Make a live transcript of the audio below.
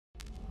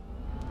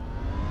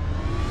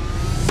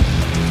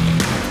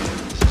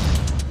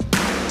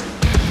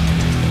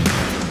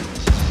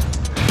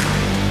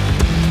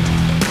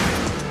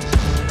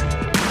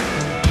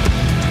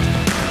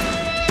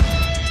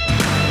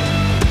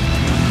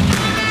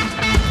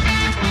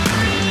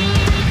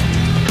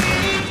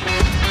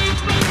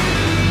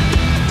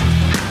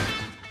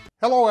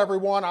Hello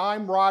everyone,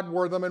 I'm Rod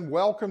Wortham and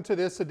welcome to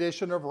this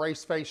edition of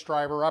Raceface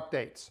Driver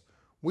Updates.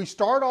 We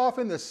start off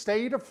in the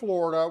state of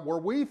Florida where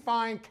we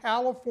find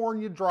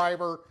California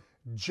driver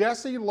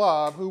Jesse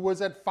Love, who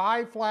was at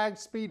Five Flags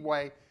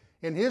Speedway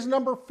in his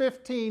number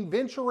 15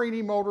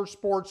 Venturini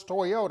Motorsports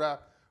Toyota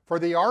for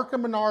the ARCA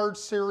Menards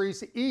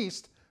Series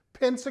East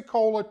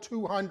Pensacola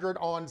 200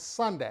 on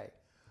Sunday.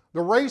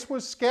 The race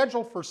was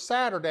scheduled for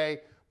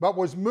Saturday but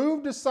was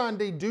moved to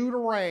Sunday due to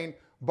rain,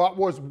 but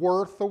was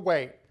worth the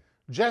wait.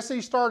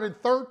 Jesse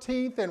started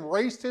 13th and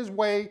raced his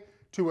way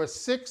to a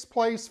 6th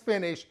place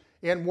finish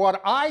in what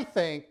I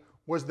think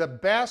was the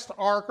best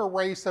ARCA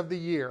race of the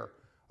year.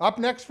 Up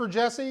next for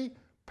Jesse,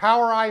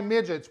 POWRi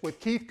Midgets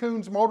with Keith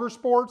Kunz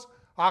Motorsports,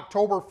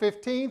 October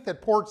 15th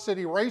at Port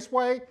City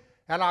Raceway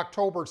and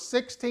October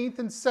 16th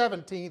and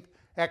 17th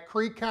at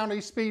Creek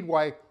County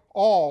Speedway,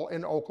 all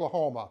in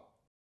Oklahoma.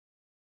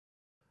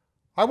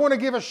 I want to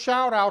give a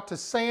shout out to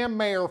Sam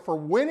Mayer for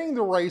winning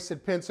the race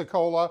at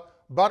Pensacola,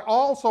 but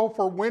also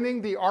for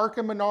winning the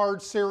ARCA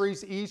Menards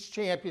Series East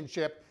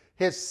Championship,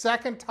 his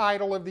second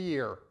title of the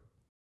year.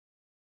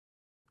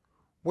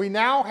 We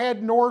now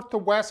head north to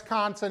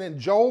Wisconsin and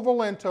Joe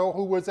Valento,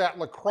 who was at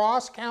La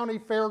Crosse County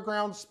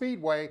Fairgrounds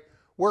Speedway,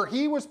 where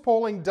he was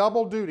pulling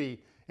double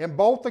duty in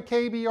both the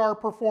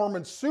KBR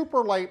Performance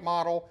Super Late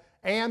Model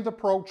and the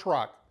Pro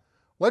Truck.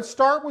 Let's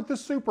start with the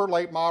Super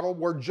Late Model,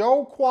 where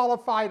Joe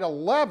qualified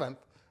 11th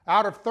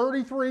out of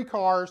 33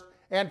 cars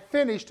and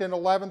finished in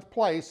 11th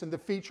place in the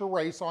feature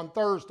race on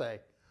Thursday.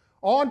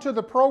 On to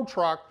the Pro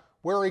Truck,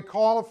 where he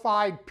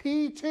qualified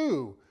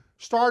P2,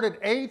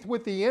 started 8th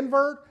with the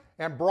invert,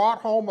 and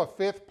brought home a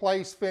 5th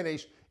place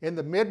finish in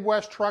the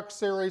Midwest Truck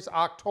Series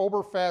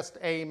Oktoberfest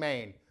A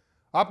Main.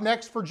 Up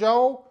next for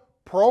Joe,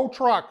 Pro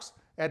Trucks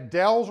at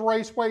Dells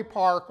Raceway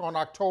Park on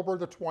October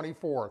the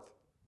 24th.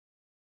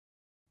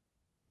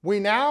 We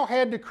now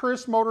head to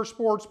Chris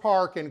Motorsports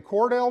Park in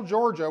Cordell,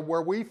 Georgia,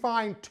 where we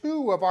find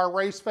two of our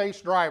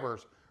Raceface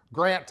drivers,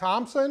 Grant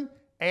Thompson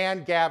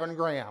and Gavin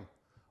Graham.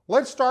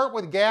 Let's start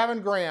with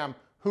Gavin Graham,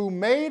 who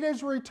made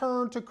his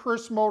return to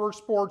Chris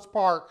Motorsports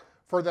Park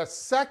for the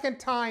second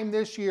time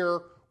this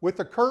year with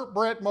the Kurt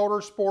Brett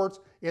Motorsports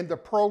in the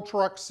Pro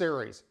Truck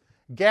Series.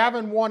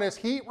 Gavin won his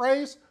heat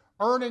race,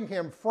 earning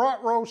him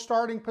front row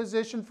starting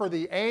position for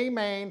the A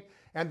Main,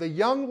 and the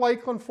young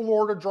Lakeland,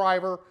 Florida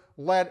driver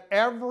led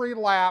every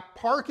lap,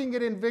 parking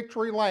it in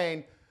victory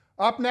lane.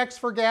 Up next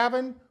for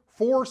Gavin,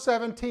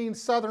 417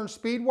 Southern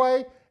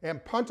Speedway in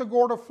Punta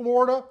Gorda,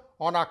 Florida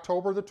on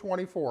October the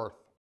 24th.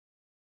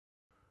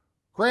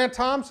 Grant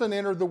Thompson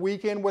entered the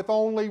weekend with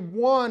only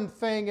one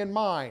thing in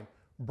mind: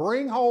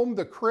 bring home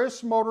the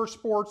Chris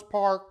Motorsports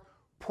Park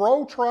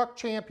Pro Truck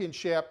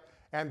Championship,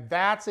 and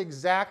that's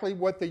exactly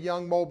what the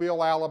young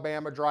Mobile,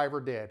 Alabama driver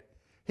did.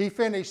 He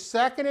finished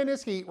second in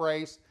his heat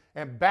race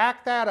and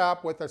backed that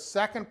up with a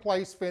second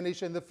place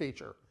finish in the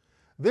feature.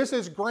 This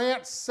is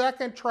Grant's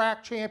second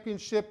track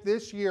championship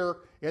this year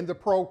in the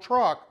Pro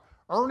Truck,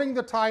 earning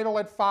the title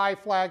at Five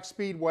Flags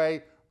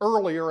Speedway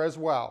earlier as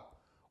well.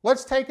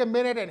 Let's take a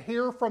minute and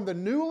hear from the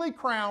newly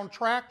crowned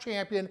track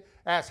champion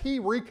as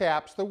he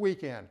recaps the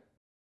weekend.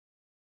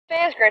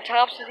 Fans, Grant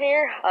Thompson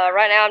here.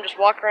 Right now I'm just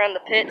walking around the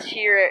pits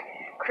here at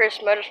Chris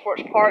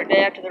Motorsports Park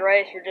day after the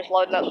race. We're just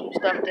loading up some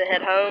stuff to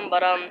head home,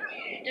 but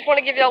just want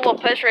to give you all a little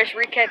post-race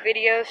recap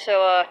video.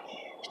 So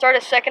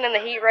started second in the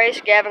heat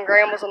race. Gavin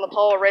Graham was on the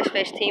pole, a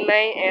Raceface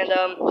teammate, and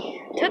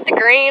took the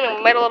green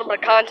and made a little bit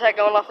of contact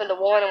going off into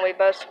one, and we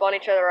both spun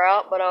each other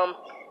out. But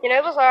you know,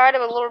 it was alright. It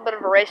was a little bit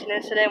of a racing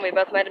incident. We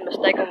both made a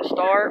mistake on the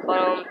start,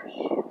 but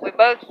we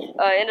both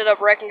ended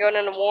up wrecking going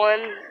into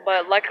one.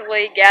 But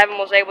luckily, Gavin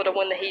was able to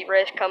win the heat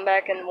race, come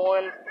back and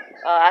won.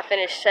 I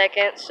finished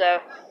second,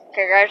 so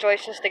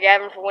congratulations to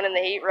Gavin for winning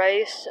the heat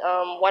race.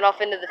 Went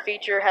off into the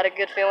feature, had a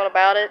good feeling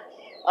about it.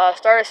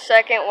 Started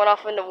second, went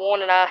off into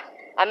one, and I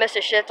missed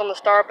a shift on the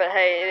start, but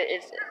hey,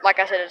 it's like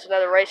I said, it's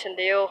another racing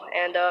deal,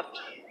 and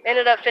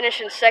ended up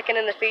finishing second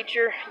in the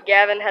feature.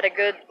 Gavin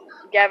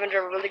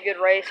drove a really good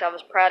race. I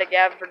was proud of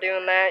Gavin for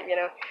doing that. You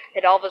know,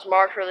 hit all of his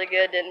marks really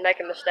good, didn't make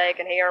a mistake,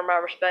 and he earned my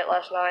respect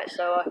last night.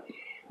 So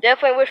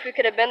definitely wish we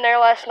could have been there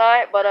last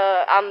night, but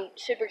I'm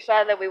super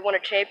excited that we won a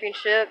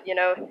championship, you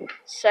know,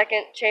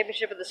 second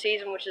championship of the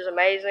season, which is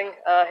amazing,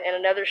 in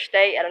another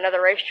state at another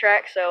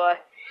racetrack. So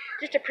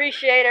just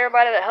appreciate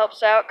everybody that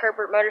helps out: Kurt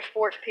Brett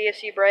Motorsports,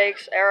 PFC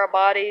Brakes, Aero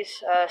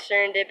Bodies,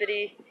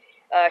 Serendipity,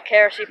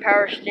 KRC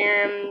Power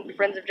Steering,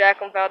 Friends of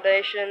Jacqueline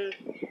Foundation,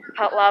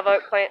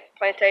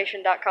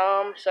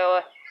 LiveOakPlantation.com.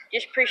 So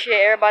just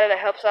appreciate everybody that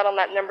helps out on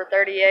that number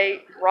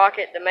 38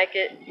 rocket to make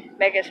it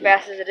as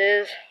fast as it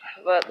is.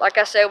 But like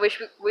I said,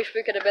 wish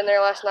we could have been there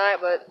last night,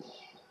 but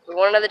we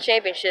won another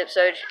championship.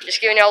 So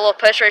just giving y'all a little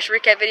post-race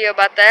recap video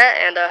about that,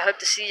 and hope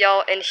to see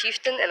y'all in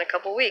Houston in a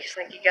couple weeks.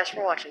 Thank you guys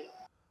for watching.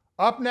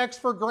 Up next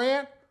for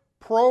Grant,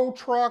 Pro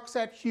Trucks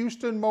at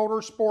Houston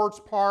Motorsports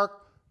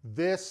Park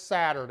this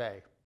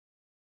Saturday.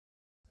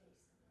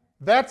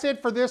 That's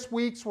it for this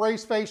week's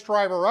Raceface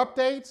Driver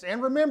Updates.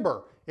 And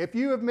remember, if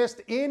you have missed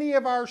any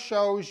of our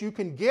shows, you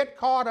can get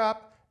caught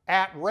up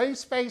at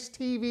Raceface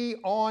TV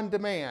on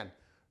demand.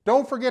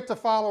 Don't forget to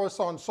follow us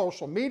on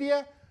social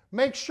media.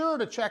 Make sure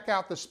to check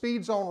out the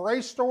Speed Zone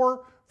Race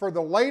Store for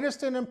the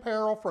latest in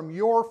apparel from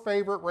your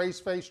favorite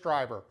Raceface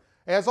driver.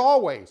 As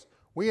always,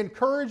 we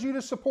encourage you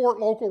to support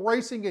local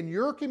racing in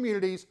your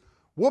communities.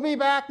 We'll be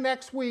back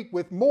next week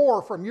with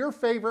more from your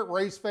favorite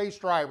Raceface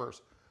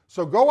drivers.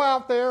 So go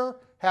out there,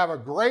 have a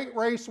great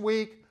race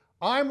week.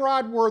 I'm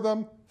Rod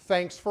Wortham.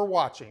 Thanks for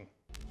watching.